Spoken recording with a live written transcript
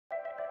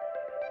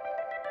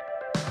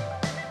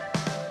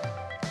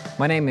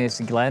My name is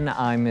Glenn.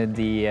 I'm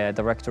the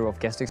Director of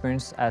Guest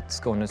Experience at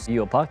Skånes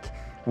Djurpark.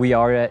 We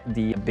are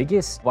the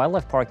biggest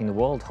wildlife park in the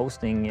world,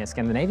 hosting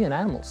Scandinavian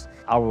animals.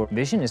 Our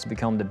vision is to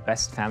become the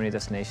best family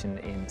destination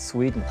in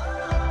Sweden.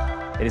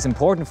 It is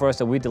important for us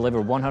that we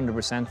deliver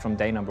 100% from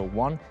day number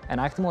one, and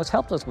Actimo has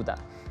helped us with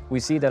that. We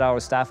see that our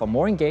staff are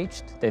more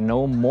engaged, they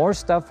know more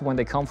stuff when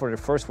they come for their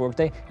first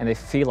workday, and they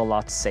feel a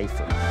lot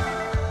safer.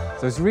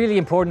 So it's really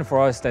important for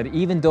us that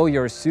even though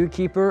you're a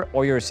zookeeper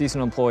or you're a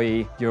seasonal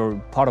employee, you're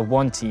part of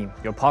one team,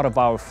 you're part of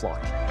our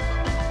flock.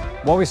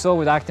 What we saw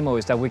with Actimo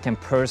is that we can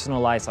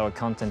personalize our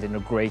content in a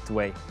great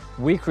way.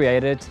 We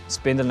created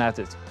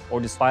Spindelnätet,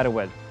 or the spider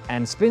web.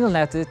 And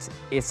Spindelnätet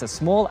is a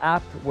small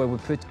app where we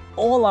put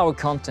all our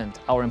content,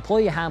 our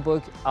employee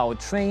handbook, our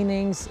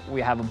trainings,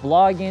 we have a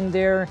blog in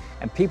there,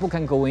 and people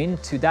can go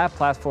into that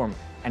platform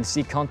and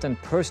see content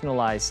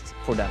personalized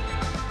for them.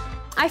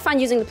 I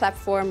find using the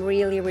platform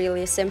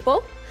really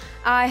simple.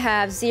 I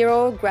have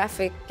zero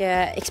graphic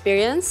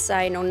experience.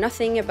 I know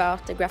nothing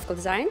about the graphical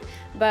design,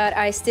 but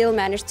I still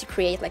managed to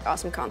create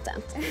awesome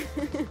content.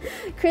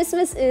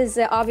 Christmas is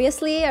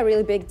obviously a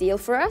really big deal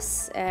for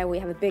us. We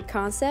have a big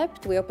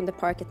concept. We open the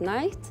park at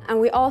night, and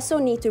we also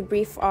need to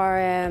brief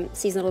our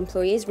seasonal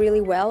employees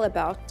really well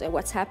about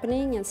what's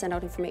happening and send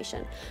out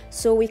information.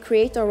 So we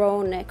create our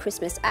own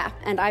Christmas app,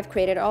 and I've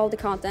created all the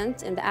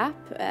content in the app,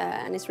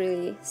 and it's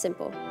really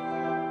simple.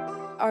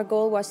 Our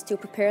goal was to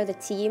prepare the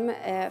team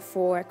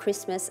for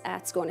Christmas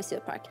at Skånes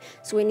Djurpark.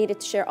 So we needed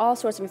to share all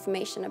sorts of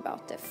information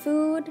about the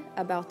food,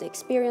 about the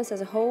experience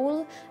as a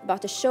whole,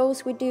 about the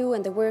shows we do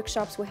and the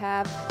workshops we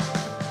have.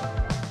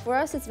 For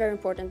us, it's very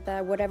important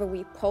that whatever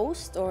we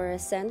post or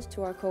send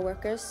to our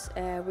coworkers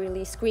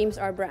really screams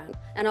our brand.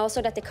 And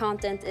also that the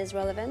content is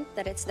relevant,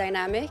 that it's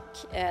dynamic,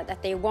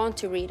 that they want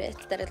to read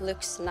it, that it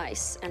looks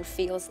nice and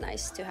feels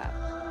nice to have.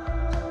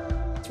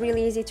 It's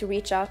really easy to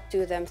reach out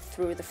to them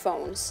through the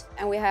phones,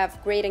 and we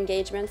have great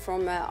engagement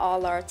from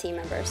all our team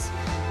members.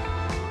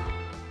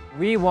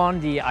 We won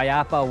the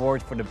IAPA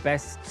award for the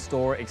best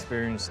store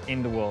experience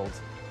in the world.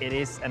 It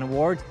is an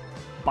award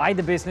by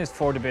the business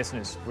for the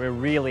business. We're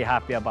really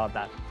happy about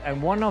that.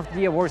 And one of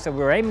the awards that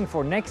we're aiming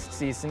for next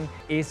season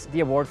is the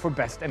award for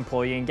Best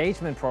Employee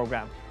Engagement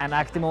Program. And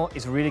Actimo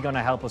is really going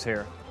to help us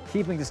here,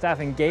 keeping the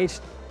staff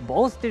engaged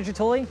both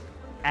digitally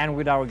and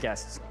with our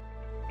guests.